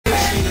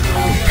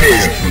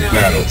Prepare for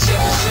battle.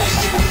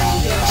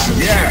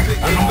 Yeah,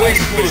 I've been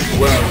waiting for this.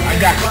 Well, I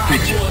got the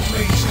picture.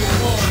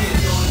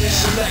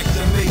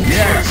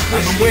 Yeah,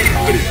 I've been waiting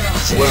for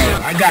this.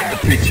 Well, I got the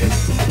picture.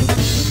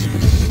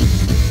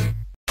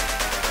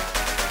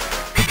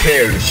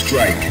 Prepare to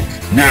strike.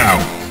 Now.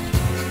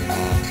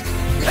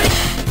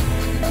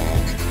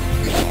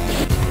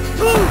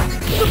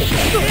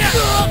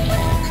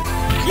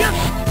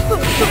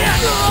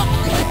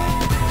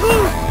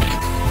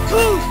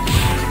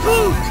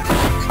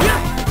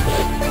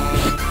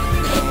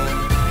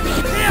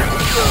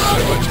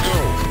 Let's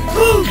go.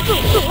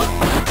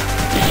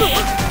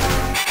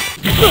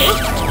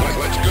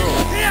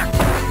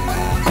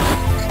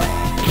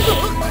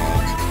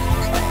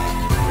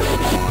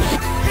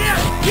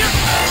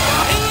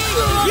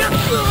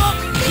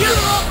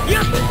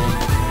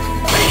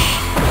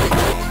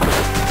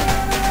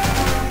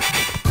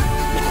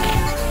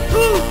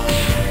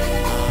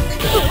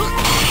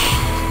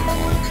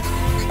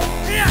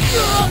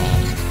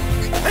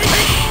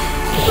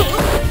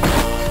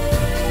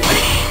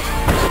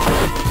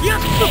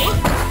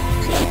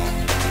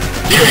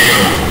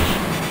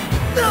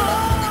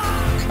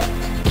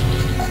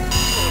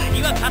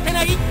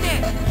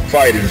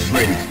 Fighters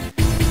ready.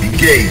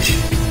 Engage.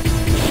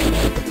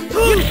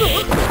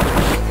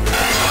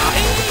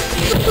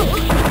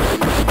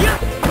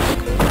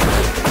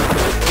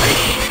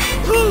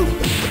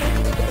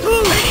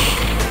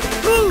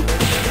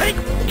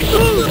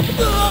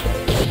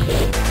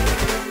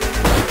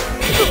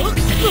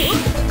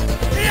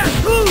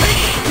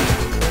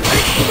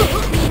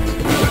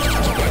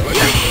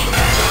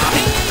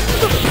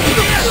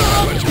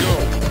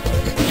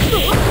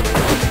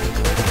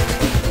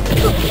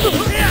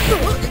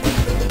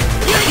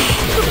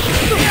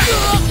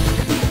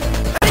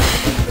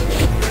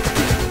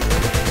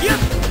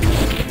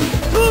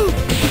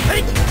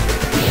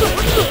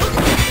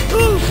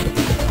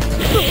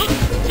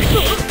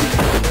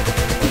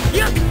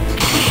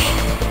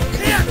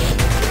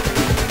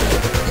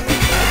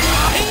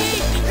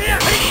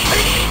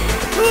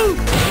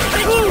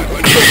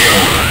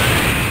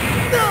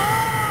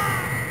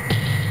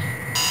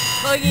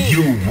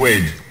 You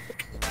win.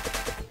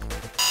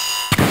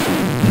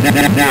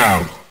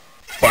 Now,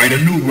 find a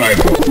new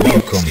rival.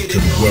 Welcome to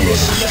the world of the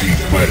Street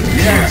Fighter.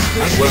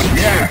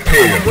 Yeah,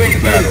 prepare for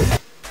battle.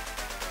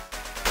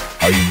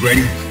 Are you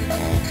ready?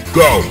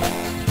 Go!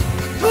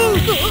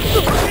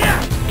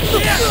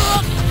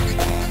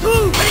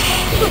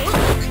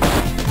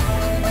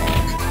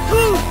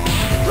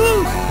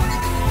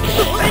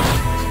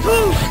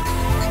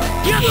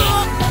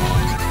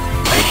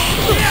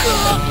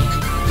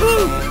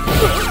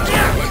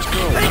 Let's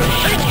go.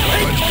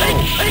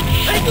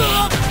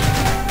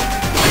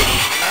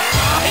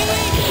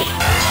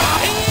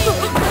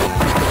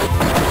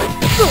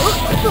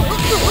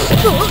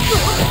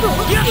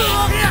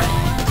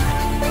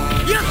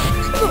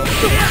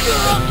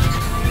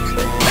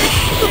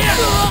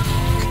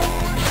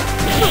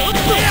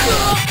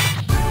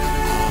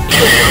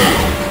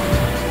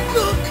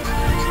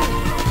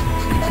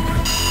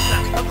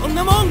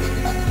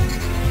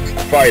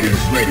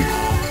 Fighters ready.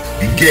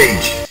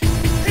 Engage.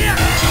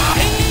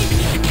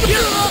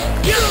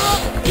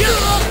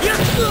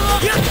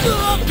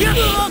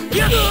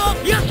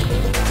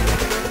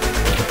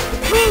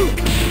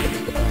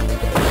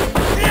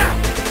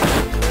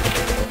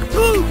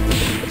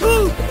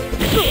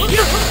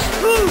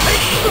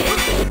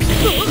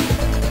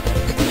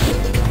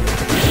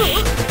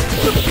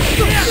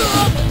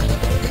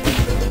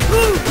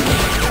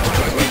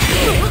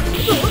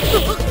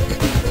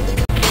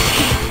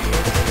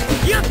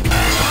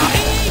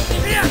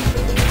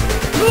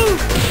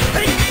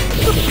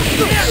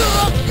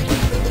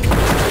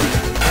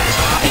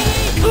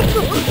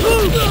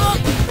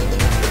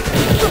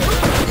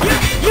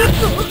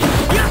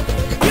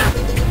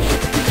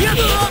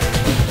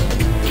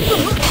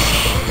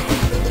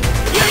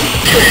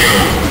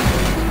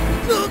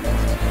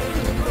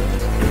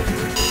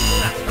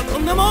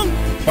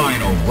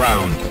 Final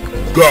round.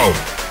 Go!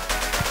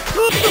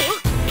 Let's go.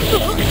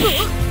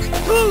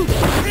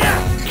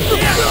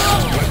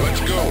 Let's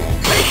go.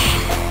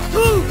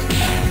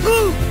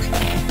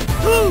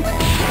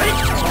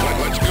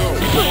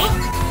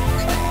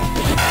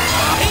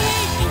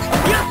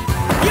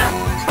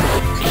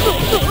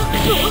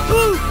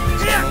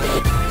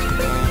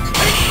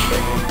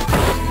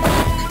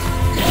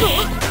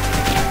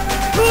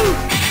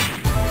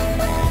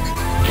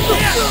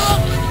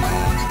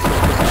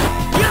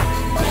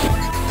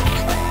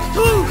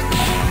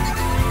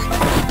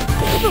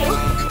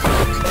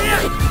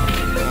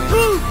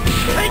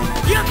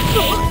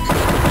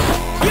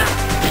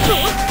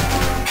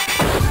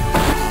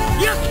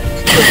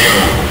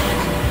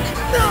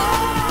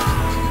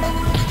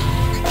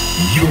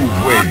 You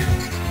win.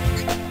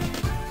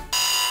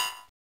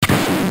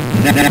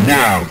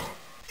 Now,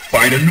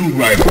 find a new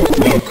rival.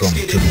 Welcome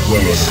to the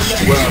world of the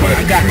Street Fighter.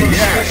 I got it.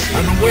 Yeah,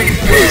 I've been waiting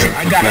for it.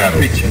 I got that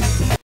picture.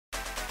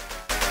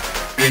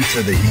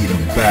 Enter the heat of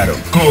battle.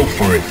 Go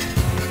for it.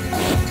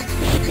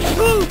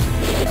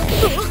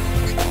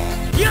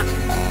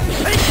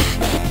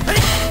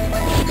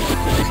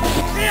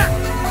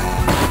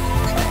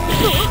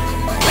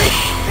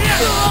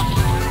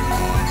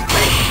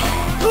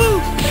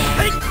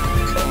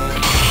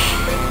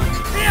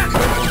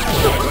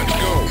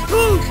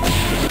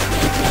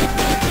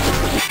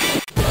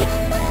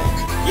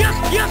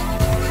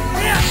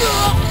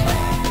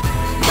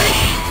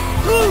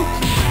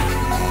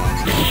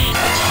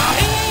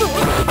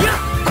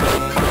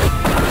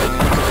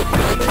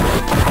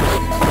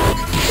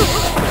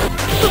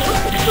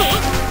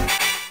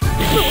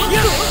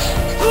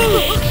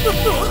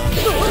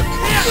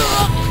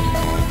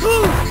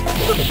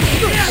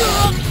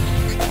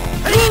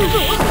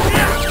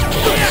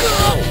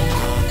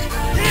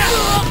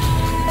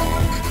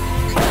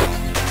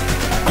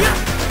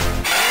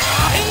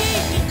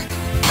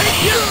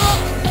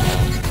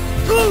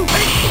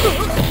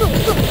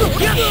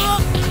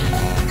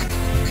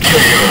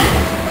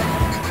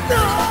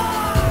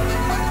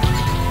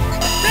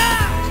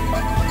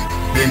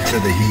 Into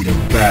the heat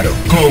of battle.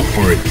 Go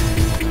for it.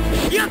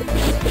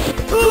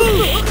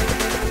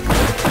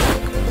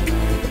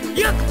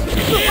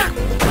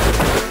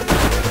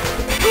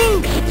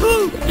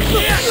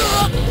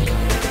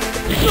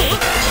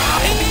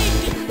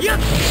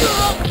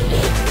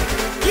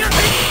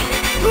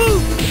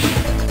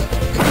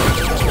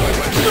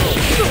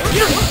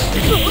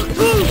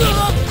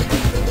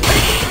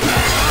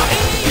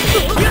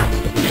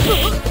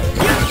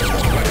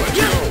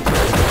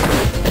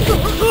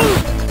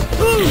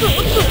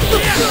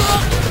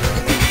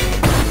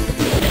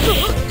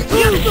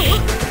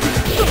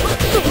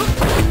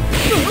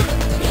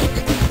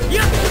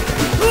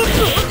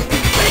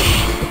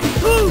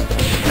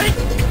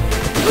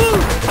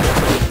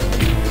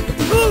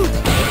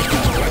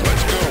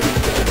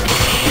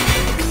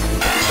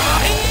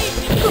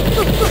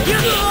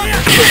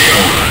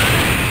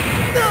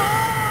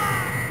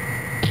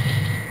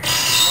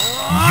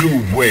 You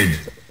win.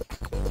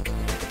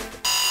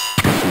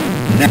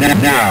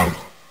 Now,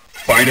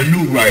 find a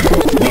new rival.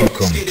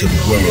 Welcome to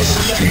the world of the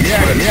street.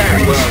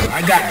 Yeah, well,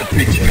 I got the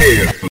picture.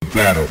 Prepare for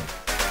battle.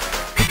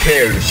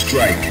 Prepare to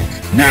strike.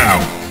 Now.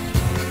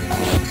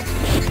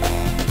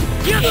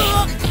 Let's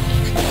go.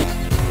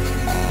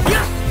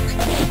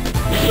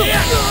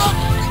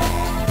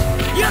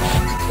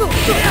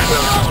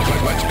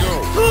 Let's go.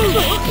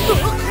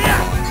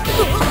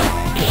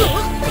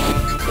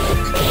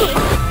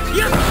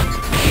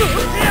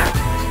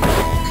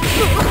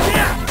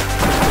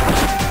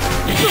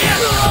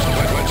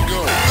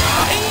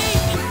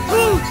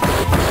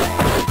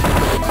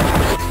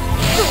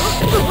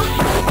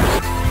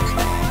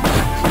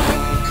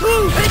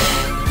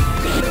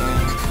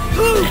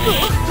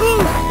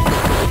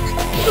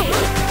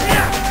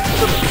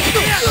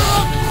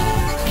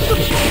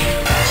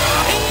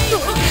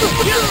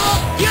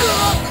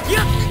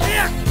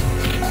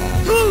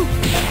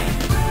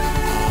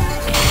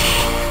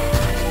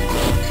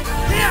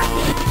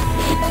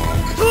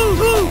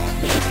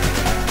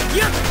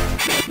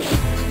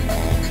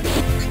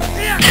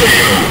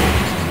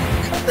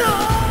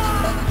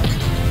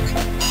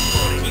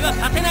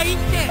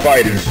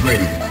 Fighters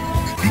ready.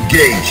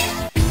 Engage.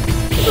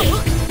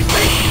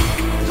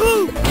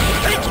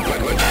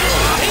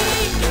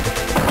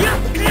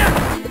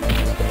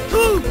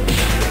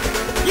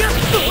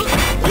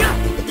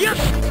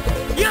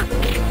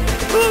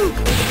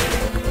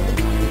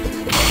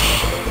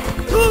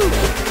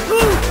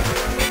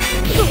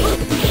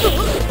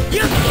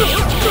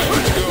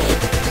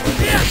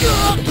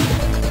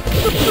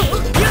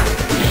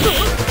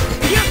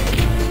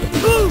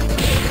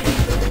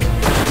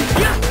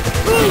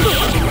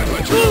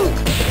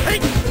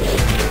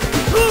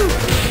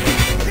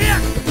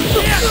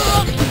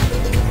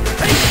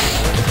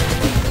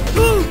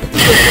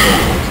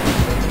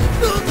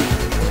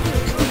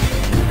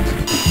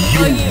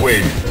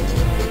 Win.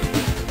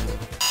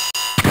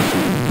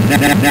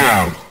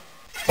 Now,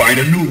 find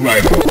a new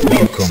rival.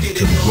 Welcome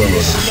to the world of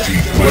the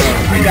street.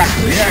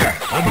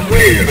 I'm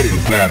prepared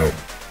for battle.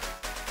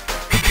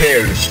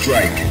 Prepare to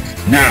strike.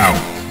 Now.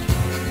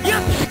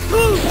 Let's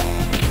go.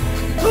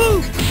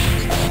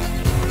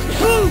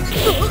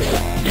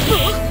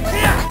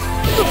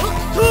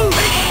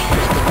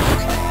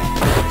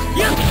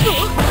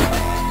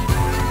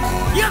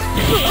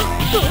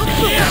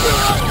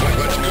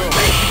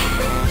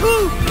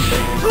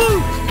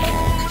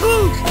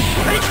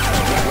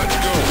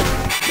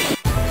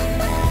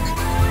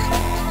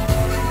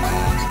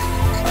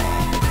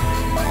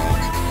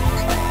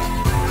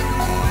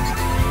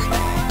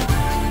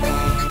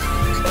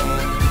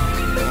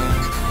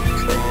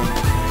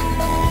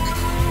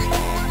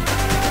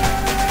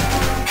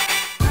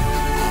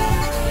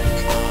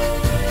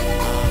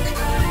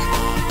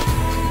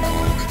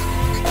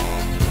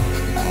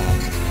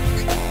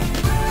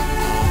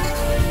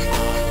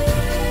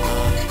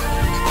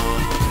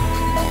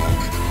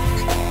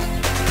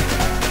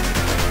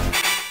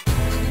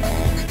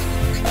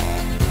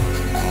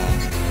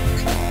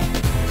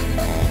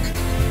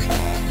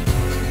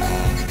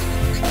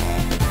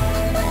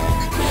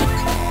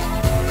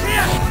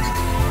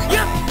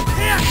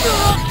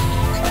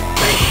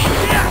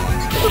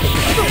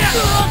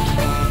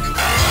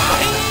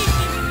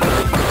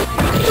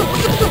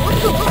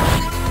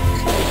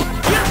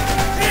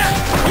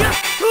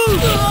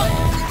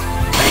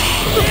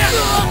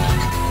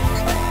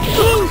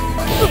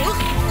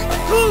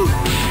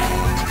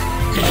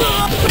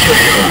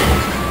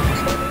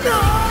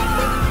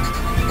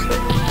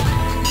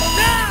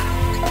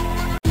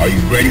 Are you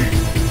ready?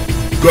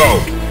 Go!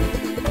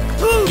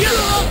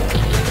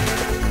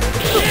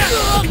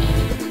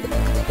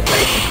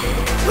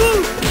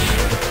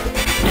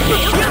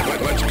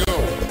 Let's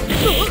go.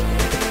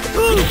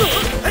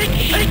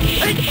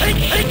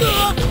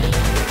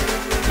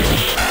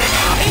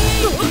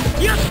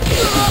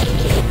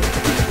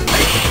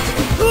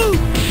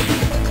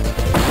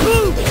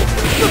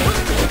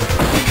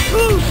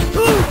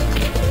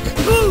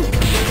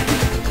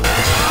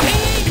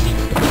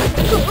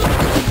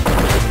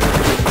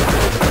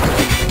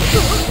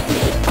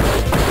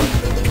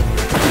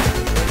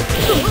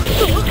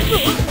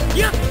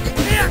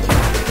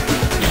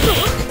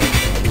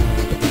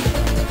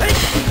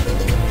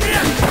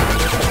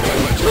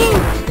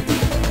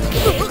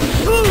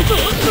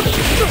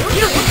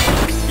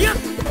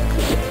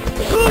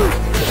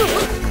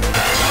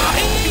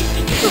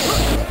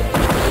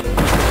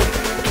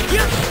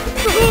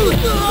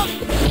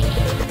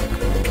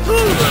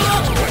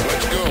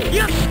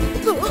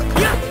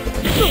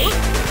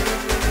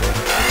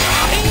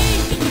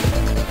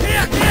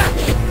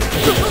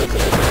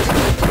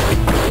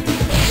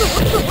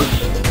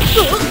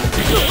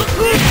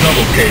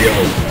 Double KO.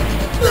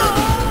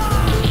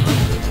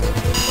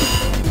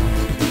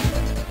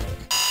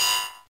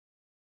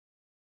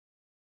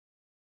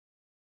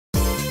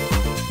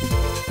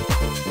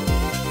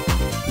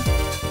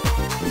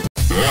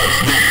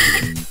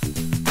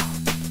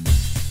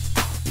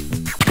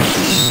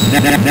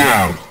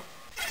 Now,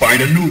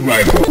 find a new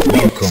rival.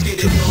 Welcome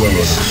to the world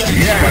of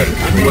Street Fighter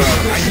 3.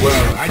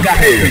 Well, I got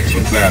prepared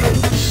for battle.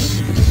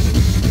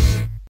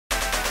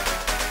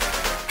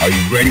 Are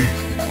you ready?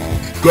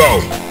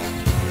 Go!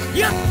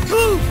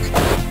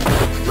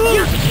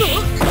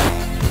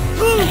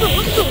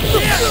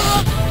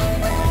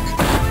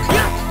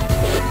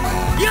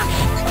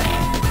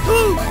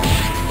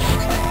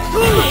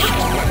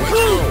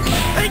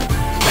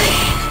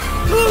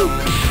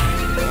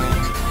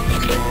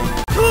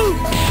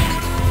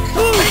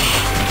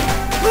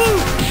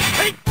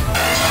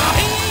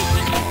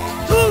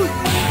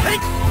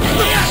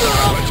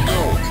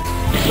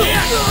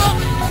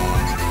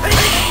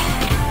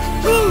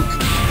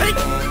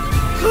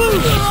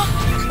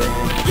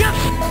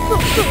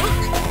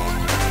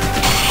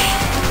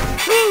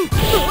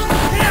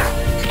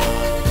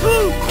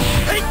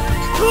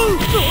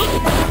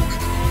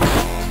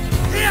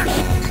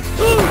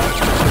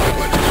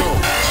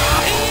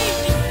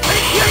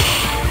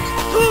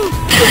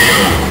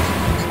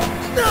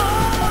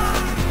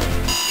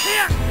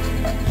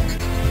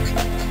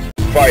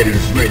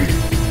 Fighters ready.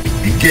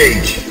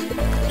 Engage.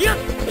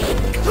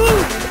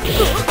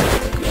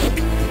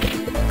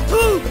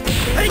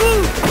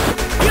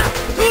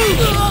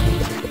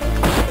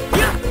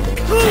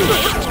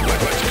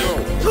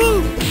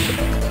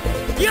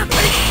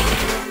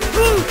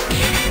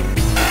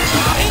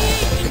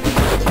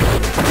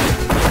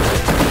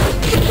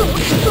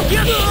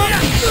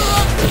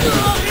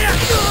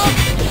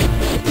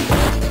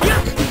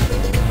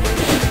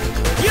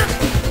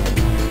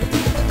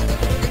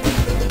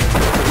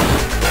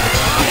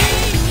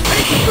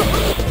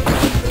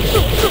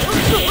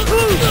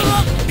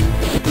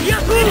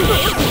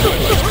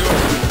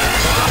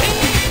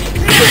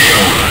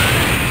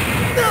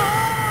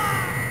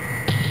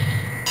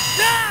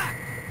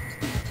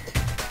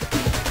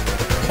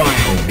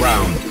 Final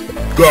round.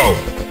 Go!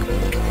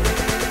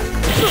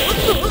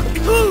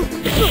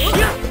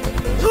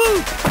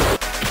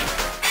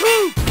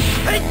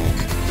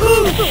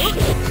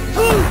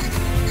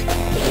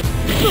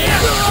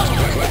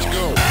 Let's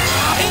go.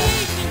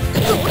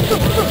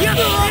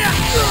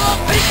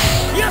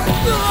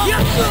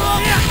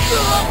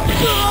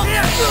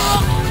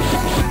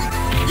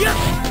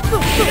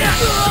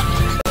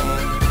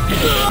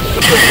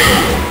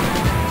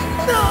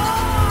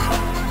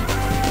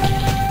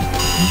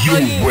 You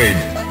win.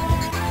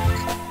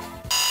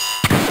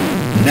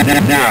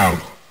 Now,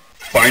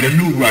 find a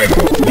new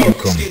rival.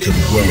 Welcome to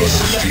the world of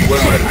Street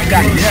Fighter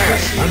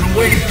 3. I'm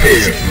waiting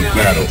prepared for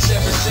battle.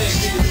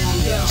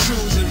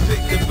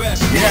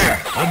 Yeah,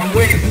 I've been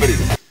waiting for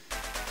this.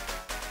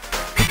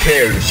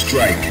 Prepare to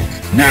strike.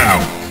 Now.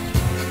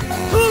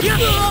 Let's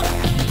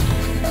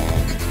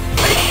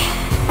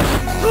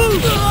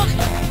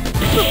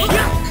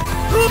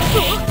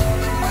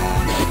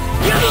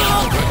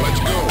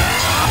go.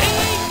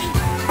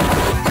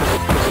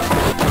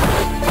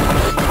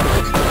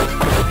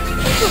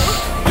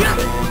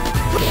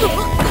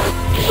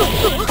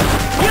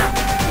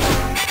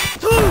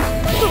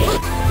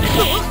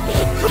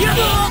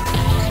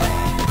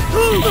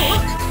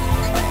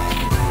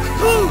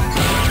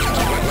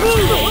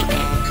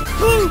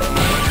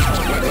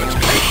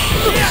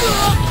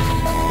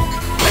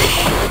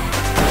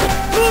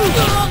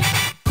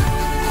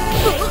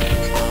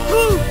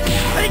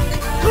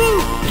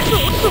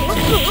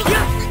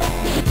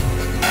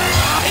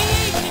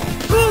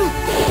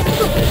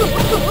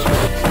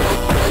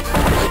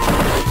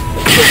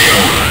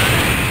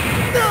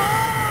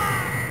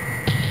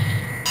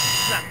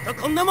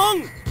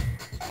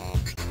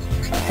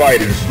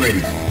 Fighters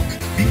ready.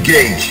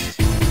 Engage.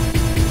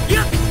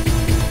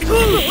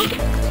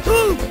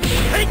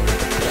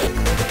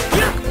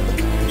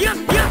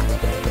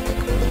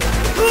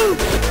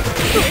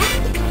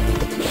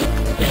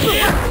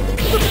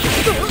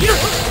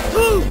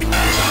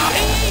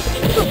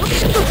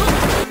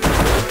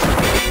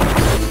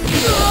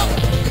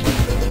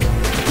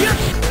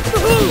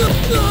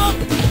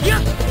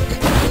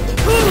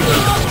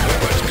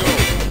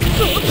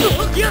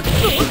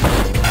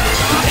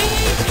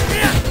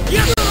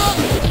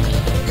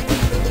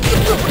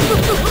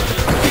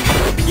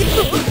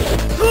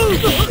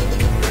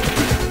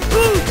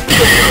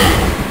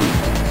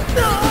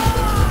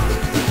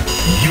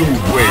 You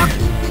win.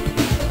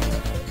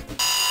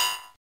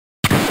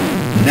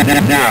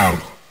 Now,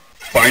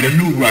 find a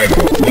new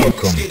rival.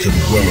 Welcome to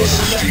the world of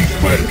Street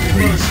Fighter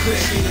 3.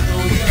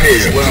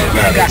 Prepare for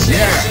battle.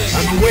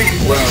 I've been waiting.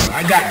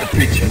 I got the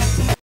picture.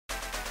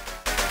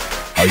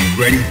 Are you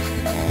ready?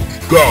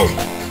 Go!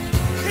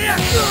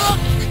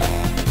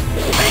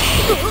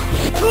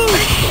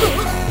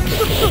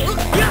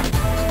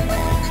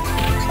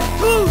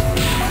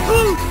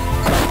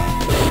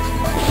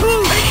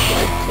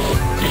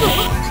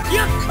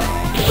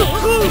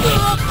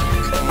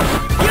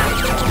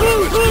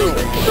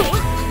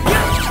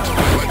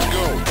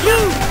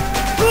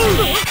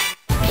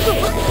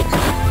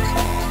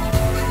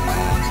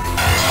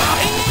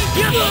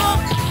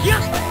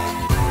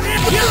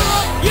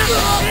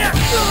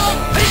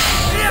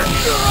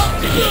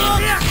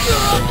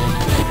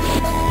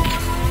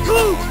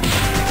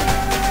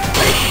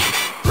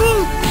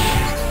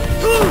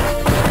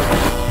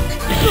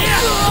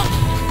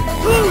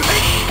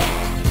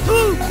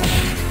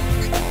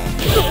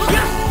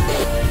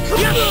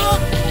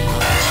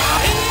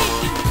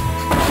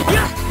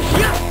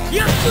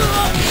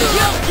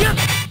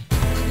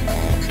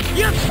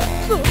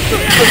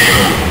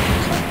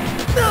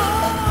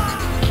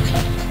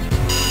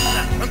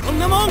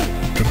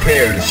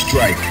 Prepare to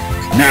strike.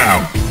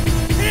 Now!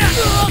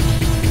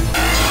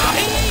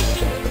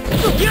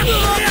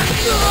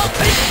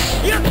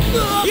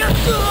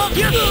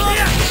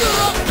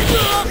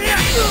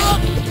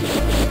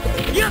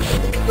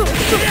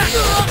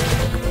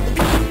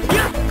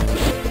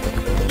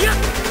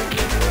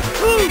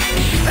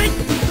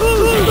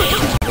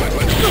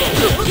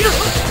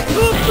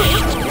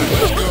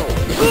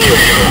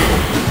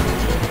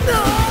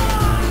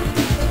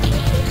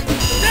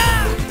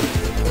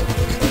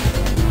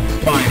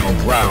 Final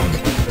round.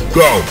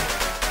 Go!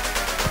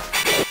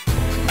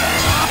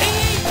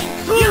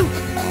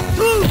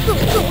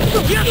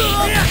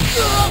 Let's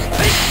go.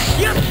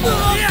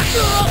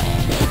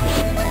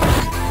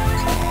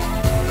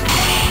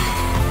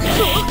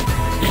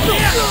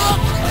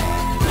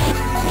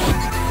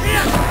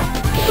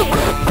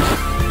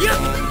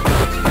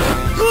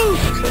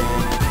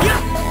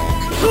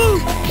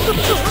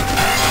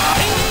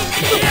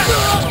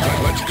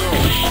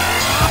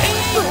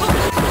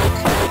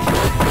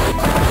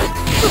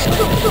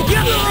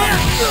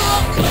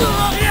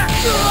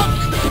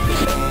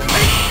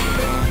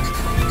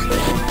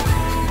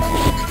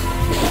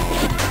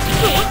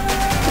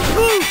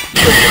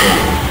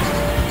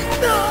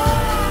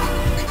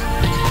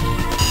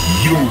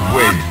 You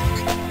win!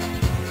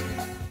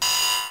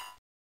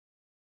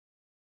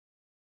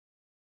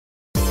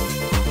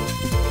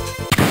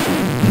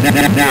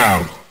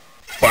 Now,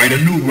 find a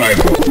new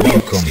rival.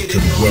 Welcome to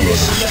the world of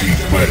Street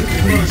Fighter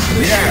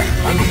 3.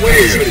 Yeah, I'm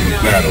aware of the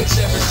battle.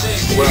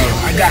 Well,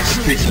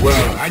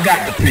 I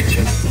got the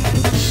picture.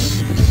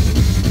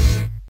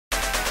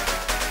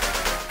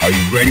 Are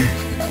you ready?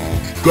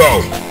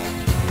 Go!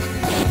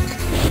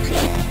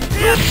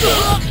 Let's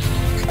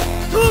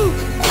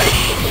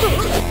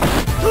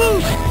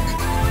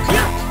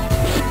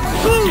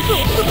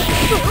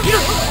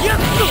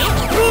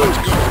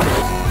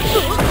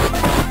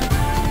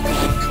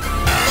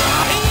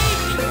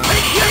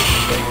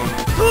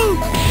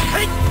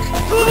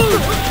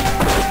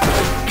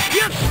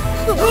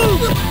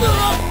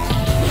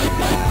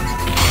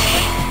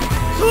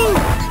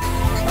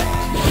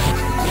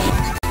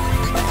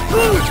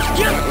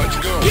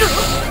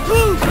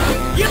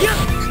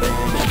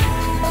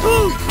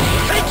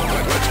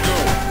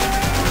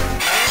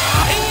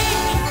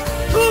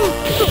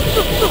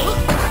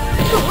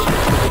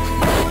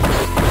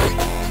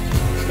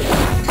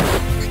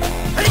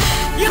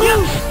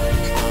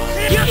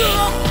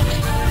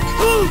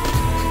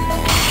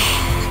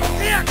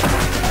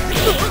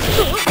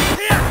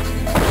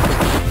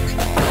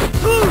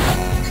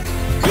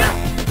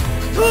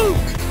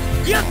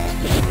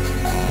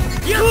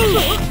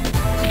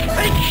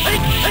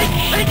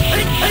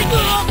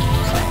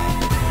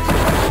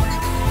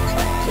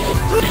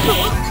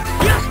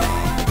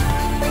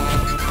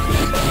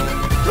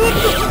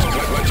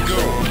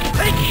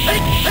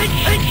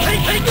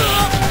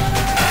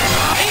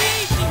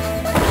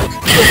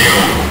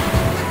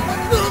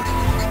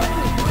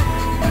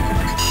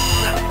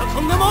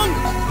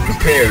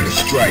Prepare to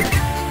strike.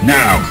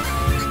 Now!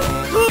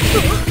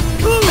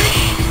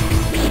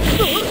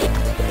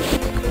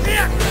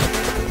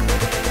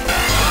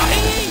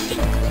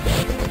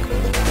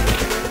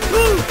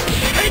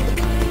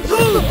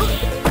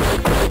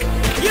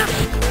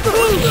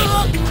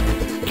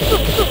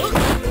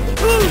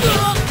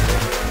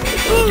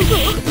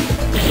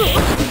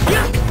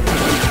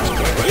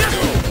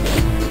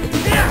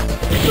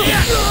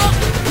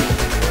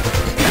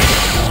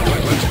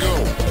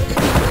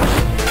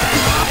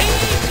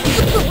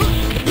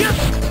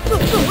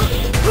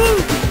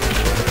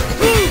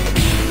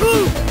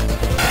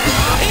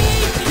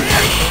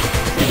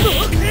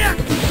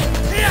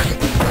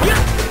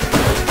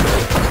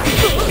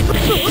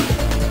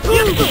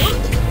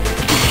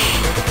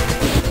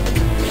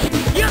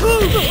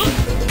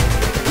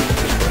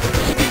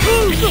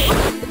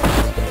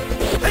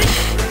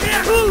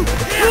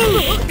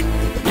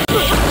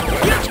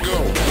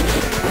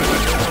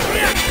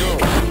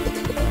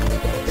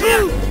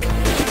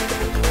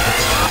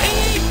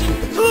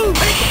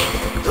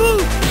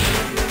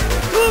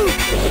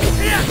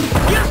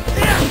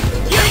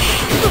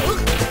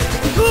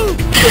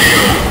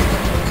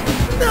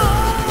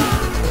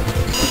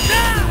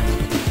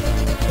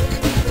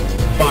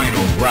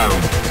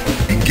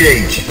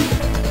 Engage.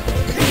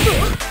 Let's go.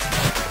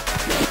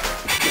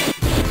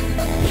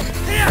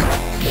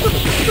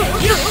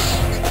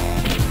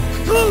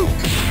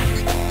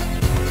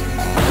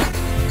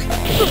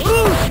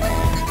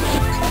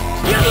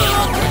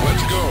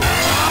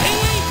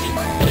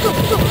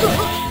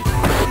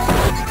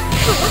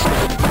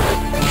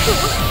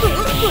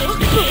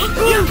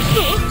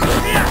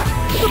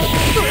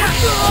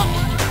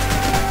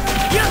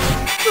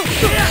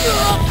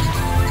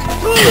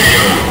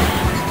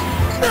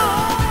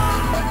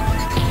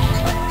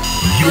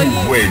 You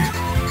win.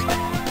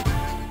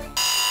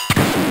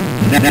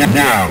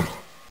 Now,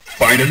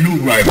 find a new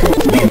rival.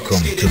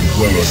 Welcome to the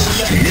world of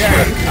street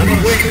fighting. I've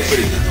been waiting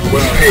for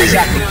this.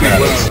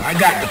 I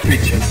got the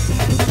picture.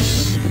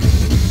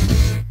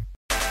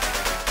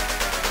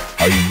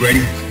 Are you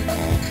ready?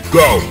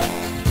 Go!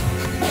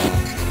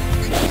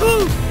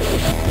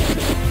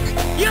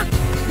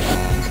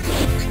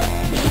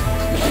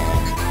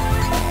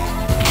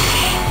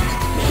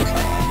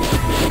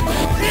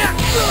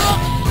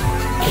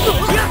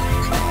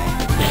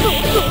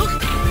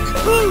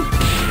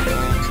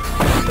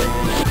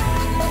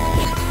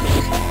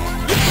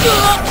 Let's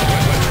go.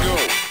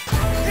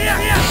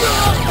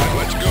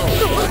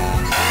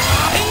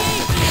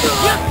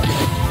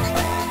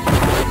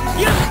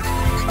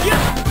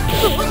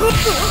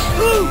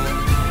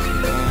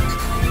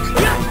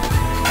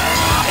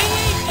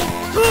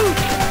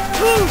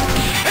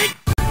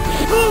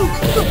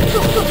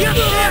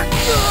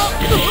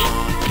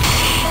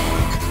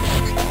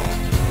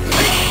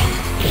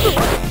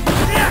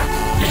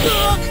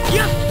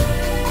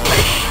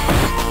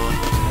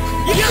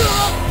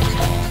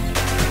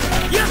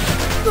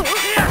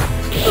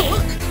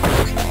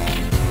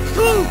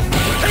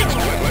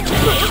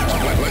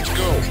 Let's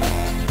go.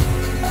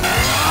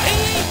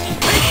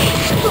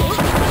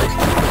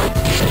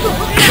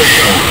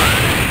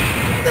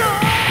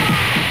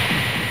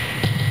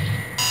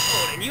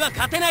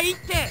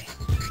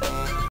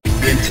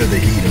 Into the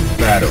heat of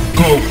battle.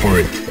 Go for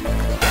it!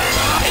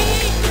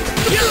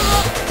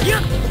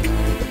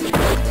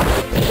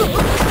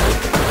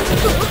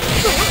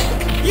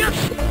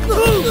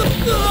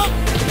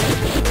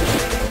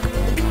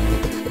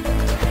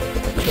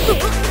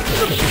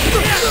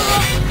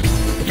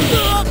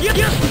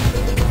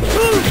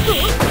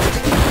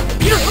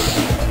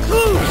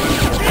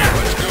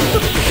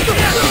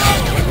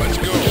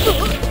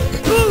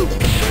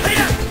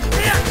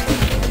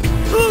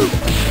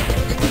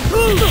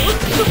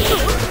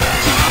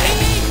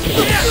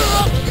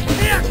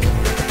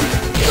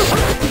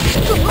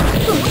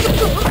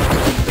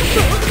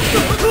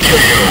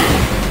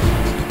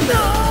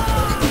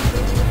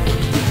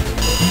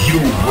 You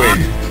win!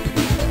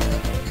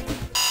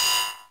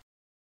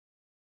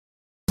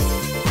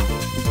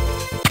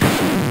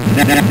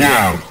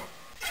 Now,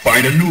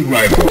 find a new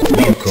rival.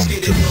 Welcome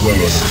to the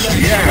world of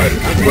street fighting.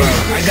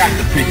 I got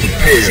the picture.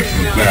 Prepare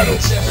for battle.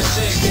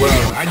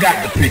 I got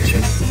the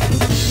picture.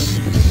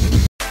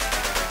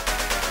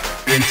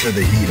 Into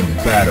the heat of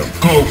battle.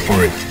 Go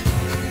for it!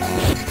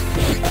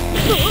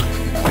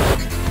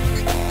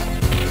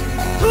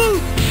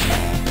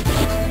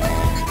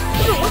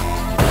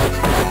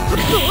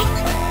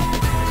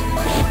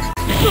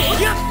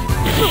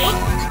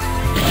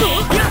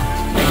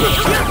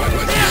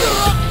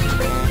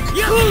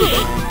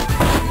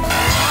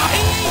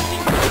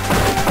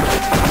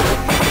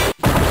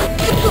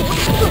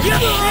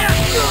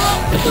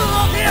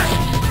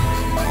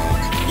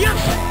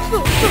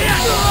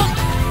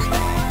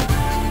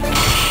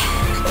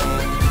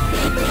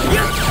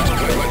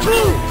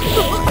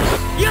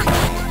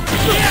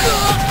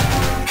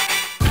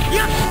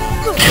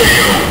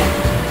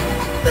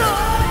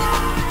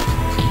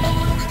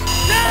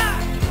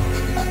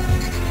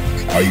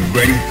 Are you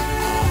ready?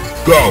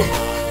 Go!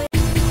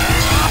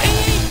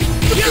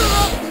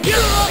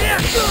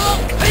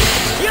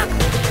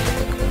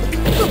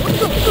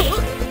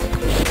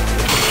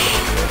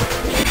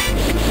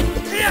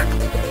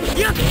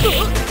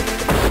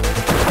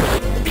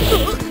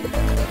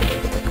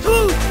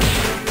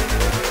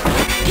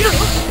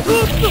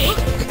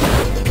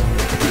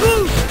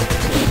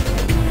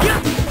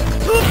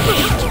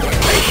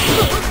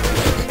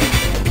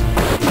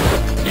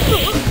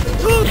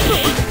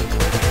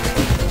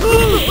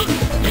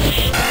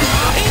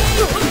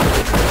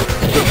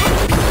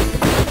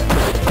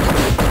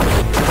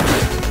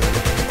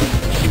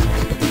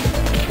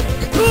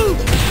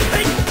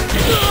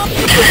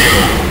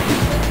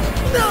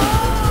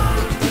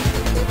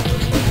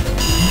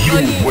 You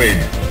win!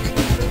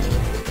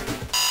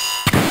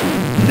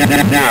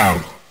 Now,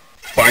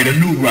 find a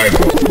new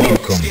rival.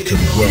 Welcome to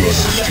the world of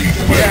street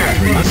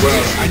fighting.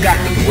 I got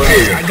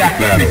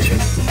the picture.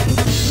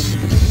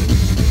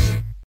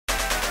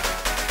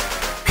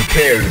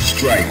 Prepare to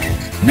strike.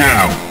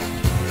 Now!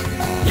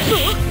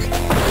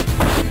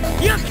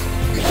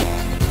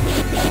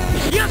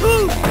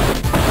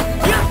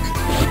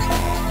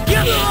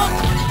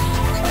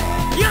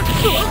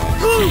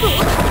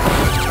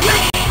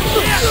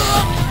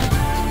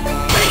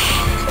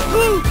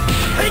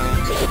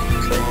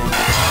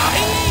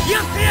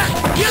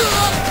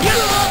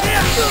 Yeah!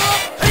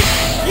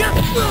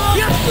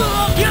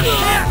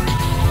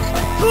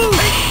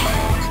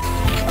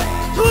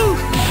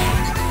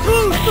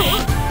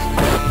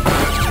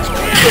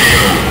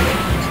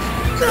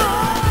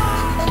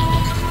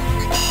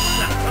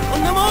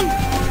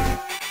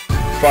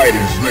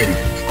 fighters ready.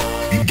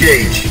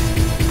 Engage.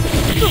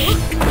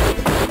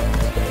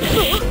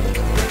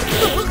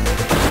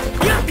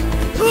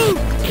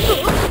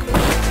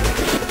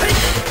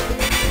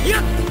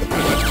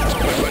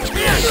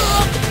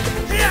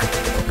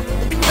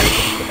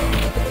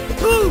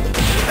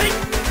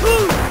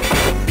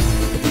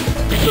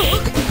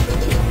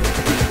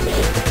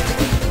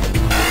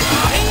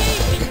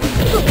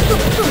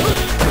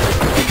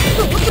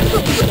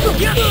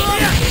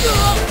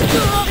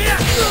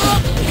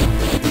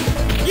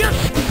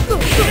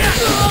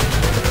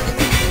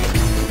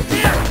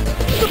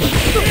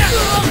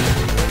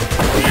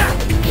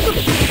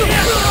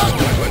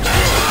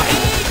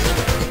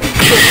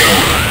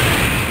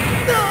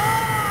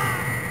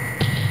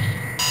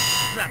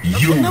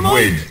 You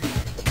win.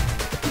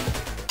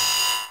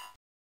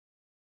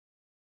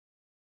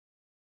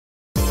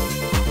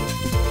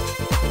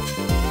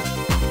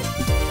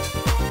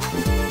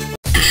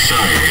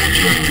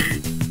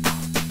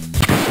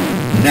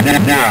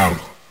 Now,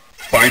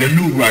 find a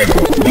new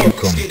rival.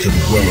 Welcome to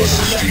the world of the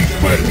street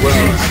fighter.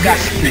 Well, I got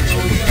the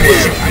picture.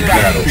 Prepare for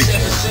battle.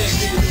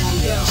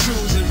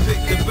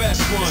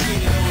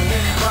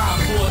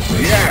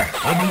 Yeah,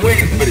 I've been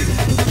waiting for this.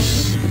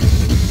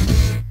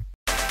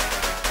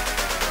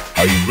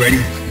 Are you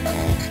ready?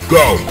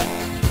 Go!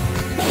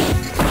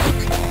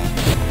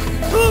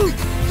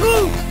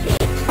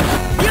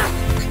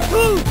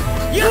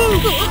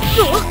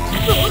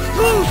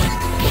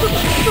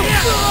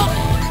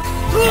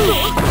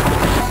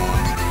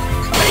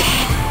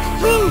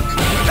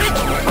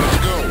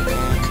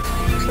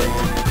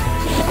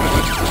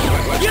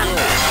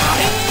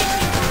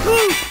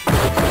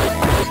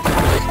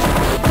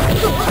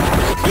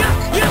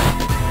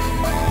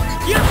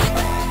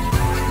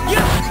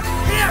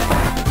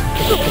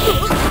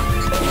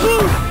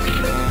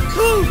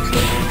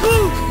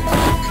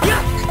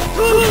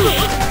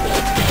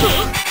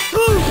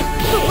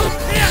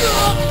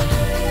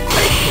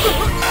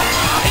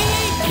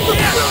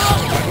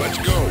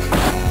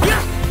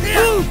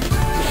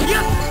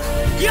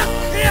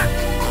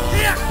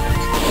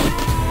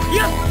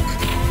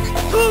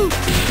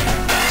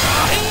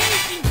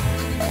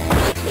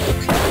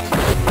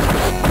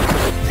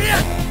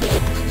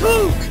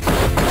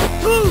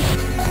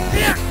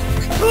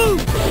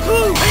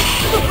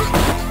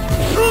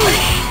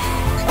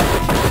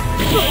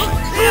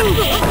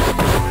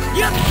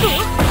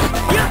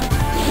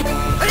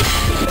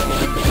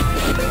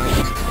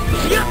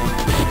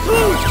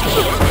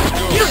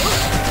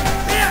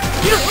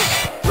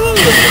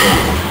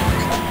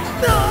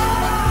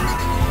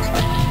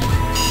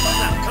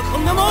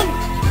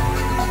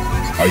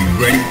 Are you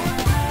ready?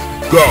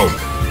 Go!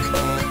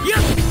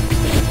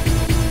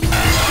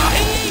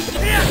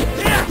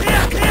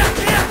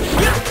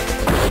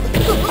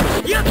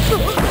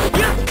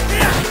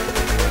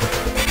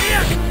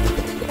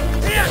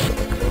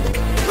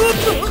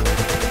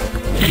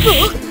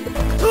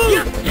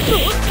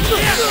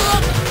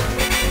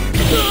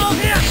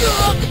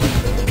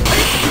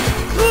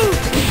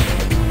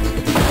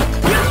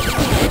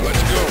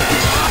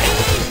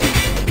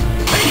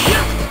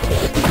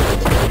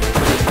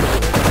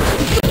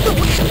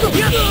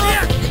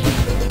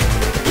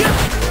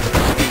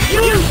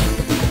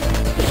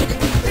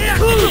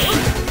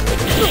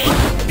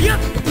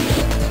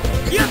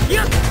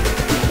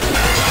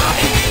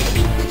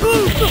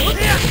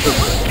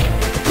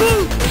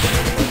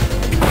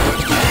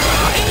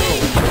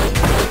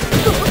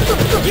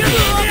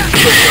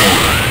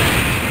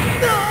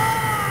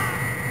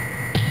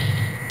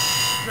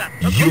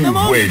 You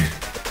win.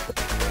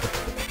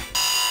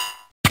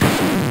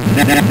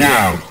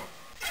 Now,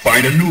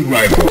 find a new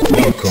rival.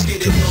 Welcome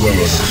to the world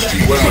of the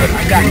street fighter.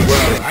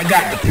 I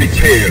got the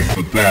prepare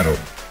for battle.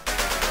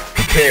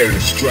 Prepare to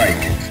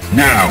strike.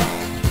 Now.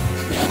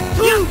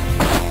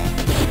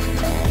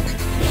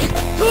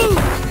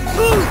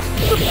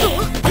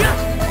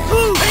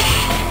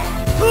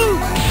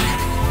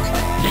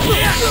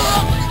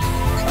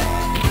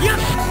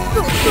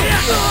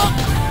 Let's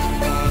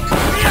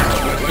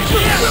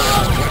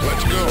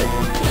go.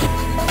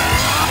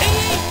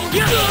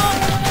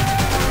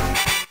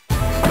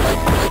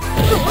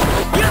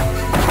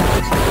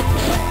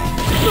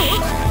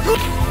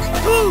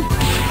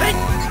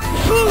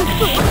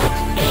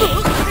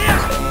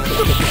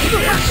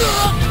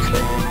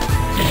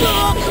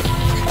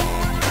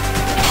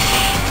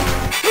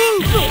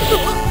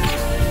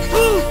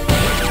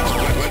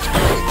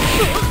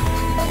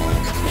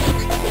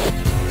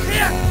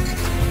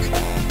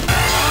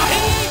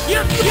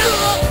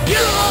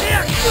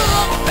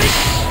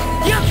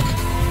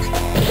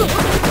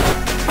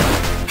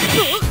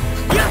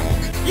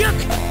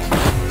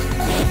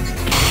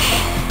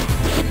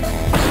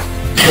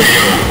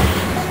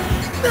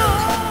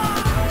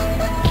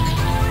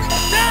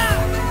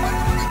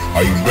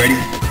 Are you ready?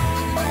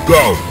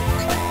 Go!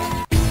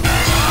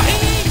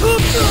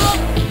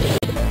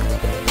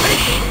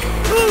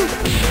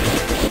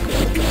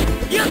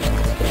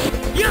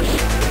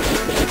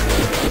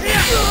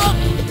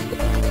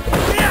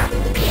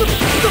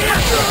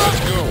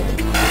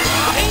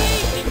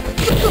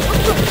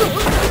 Let's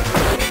go.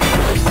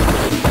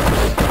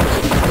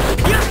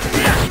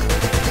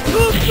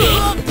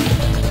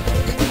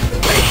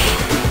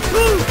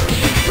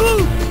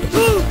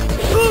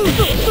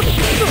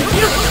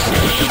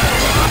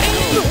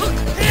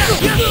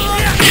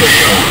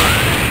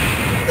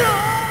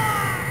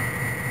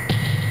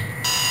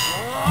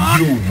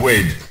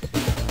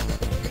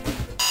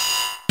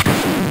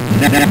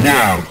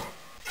 Now,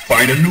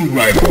 find a new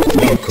rival.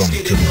 Welcome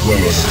to the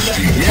world of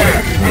street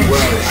fighting. Yeah,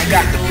 well, I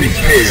got to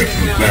prepare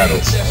for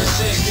battle.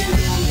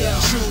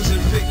 Choose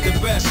and pick the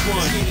best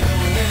one.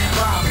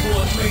 5,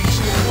 4, 3, 2,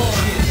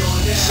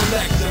 1.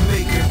 Select and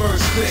make your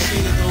first pick.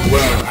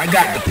 Well, I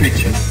got the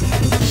picture.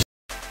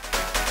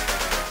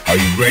 Are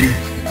you ready?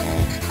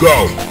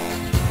 Go!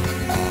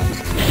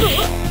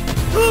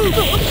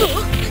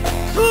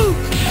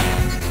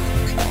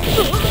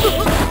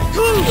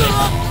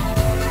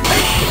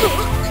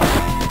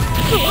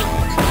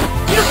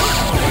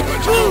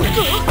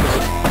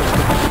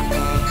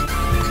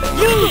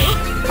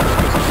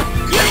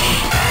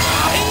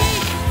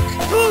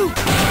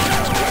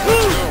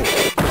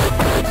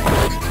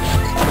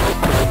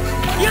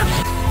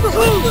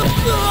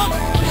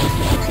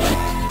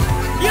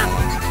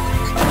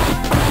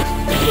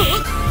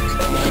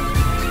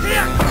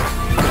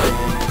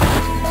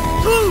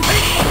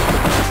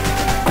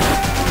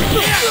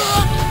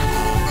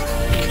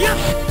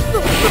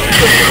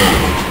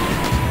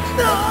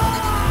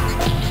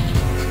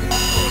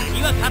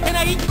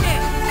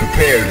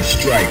 Prepare to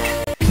strike.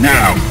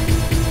 Now!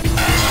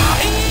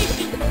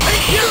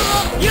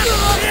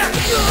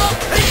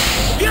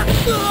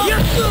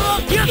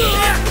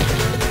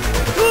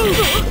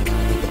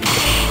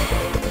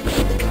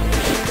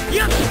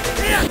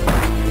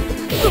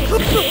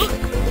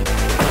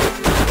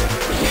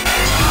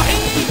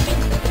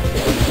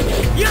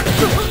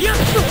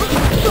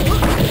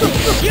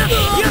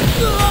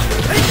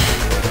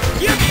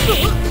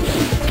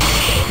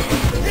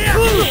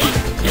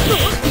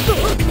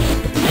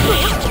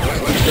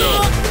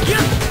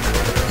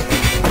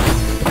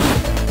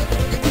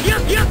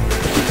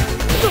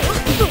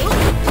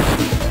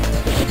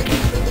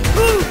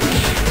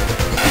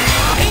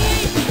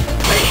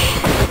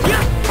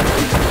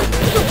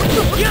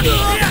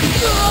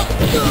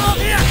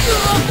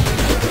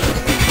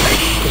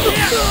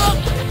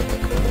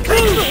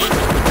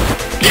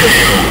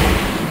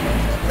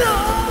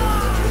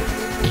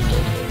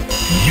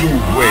 You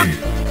win.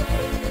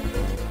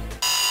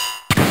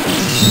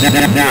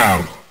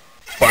 Now,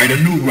 find a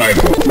new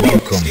rival.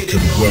 Welcome to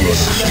the world of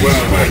street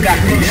fighting. Well, I got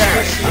the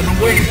yeah, I've been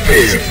waiting for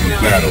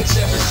battle.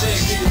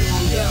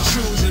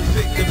 Choose and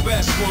pick the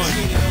best one.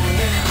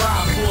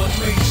 5, 4,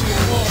 3, 2,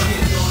 1.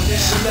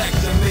 Select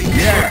and make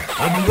Yeah,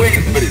 I've been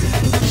waiting for this.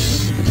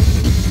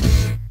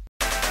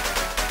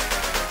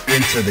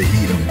 Into the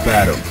heat of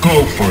battle.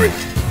 Go for it.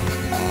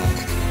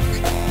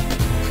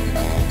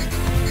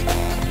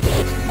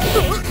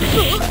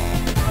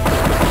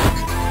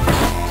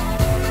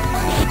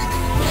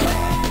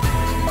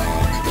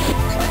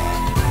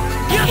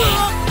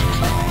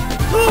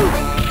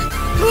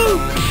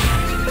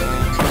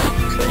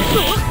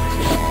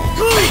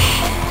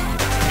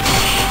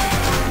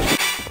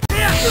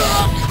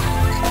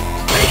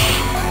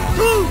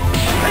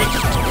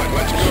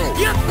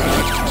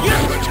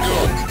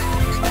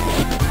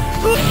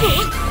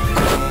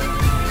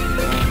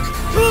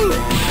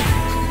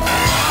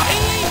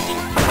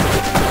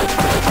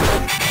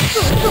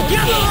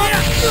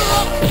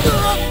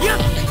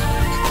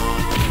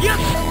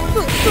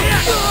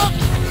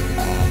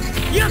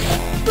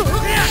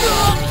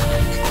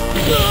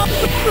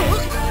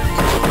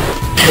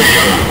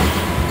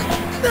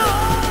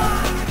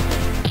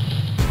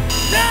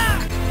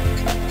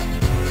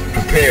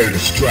 Prepare to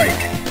strike.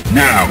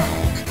 Now!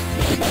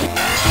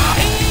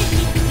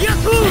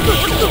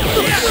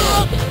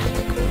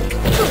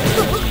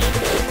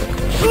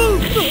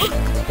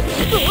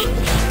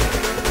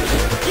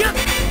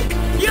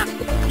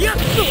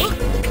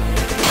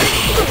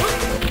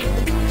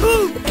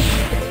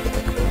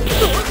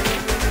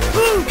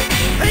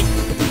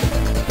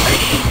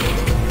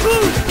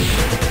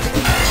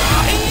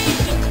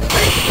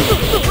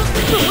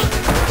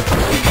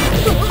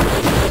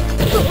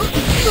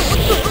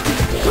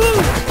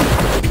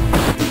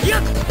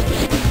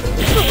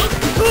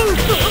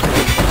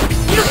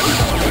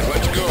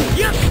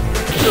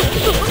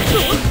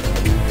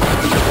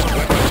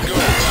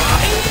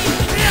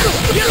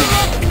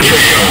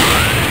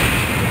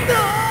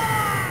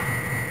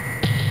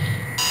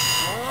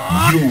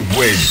 You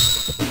win.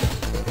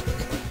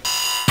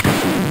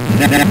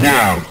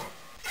 Now,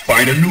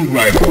 find a new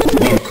rival.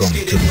 Welcome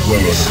to the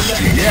world of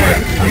street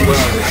fighting.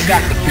 Well, I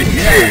got the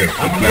prepare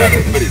for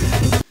battle.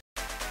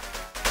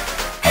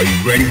 Are you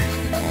ready?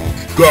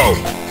 Go!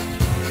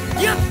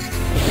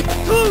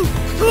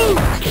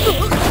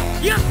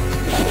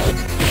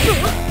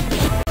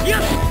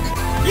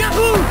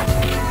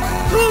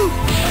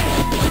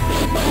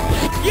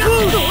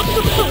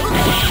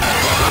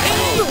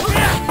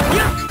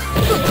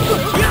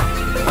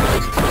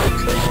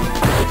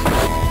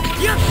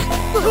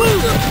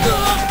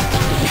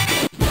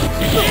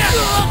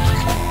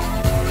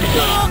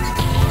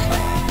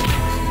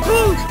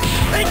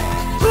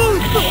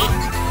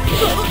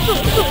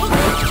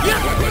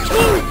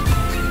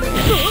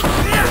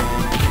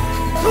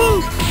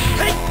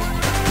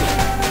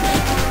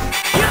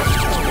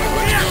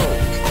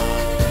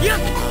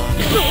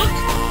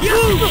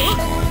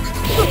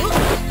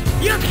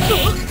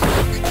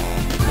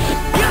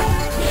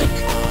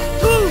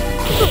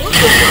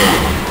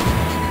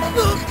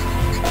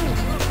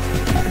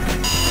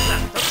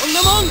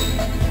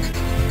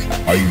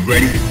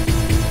 ready?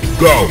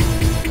 Go!